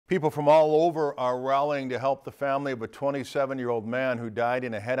People from all over are rallying to help the family of a 27-year-old man who died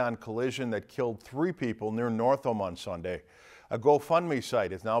in a head-on collision that killed 3 people near Northome on Sunday. A GoFundMe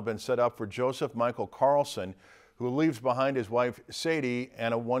site has now been set up for Joseph Michael Carlson, who leaves behind his wife Sadie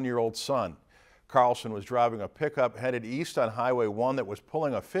and a 1-year-old son. Carlson was driving a pickup headed east on Highway 1 that was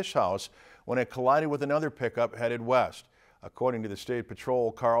pulling a fish house when it collided with another pickup headed west. According to the State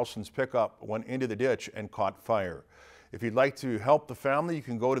Patrol, Carlson's pickup went into the ditch and caught fire. If you'd like to help the family, you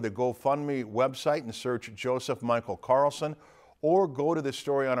can go to the GoFundMe website and search Joseph Michael Carlson, or go to the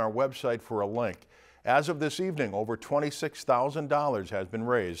story on our website for a link. As of this evening, over $26,000 has been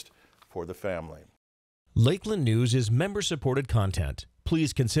raised for the family. Lakeland News is member-supported content.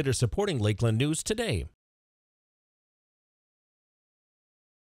 Please consider supporting Lakeland News today.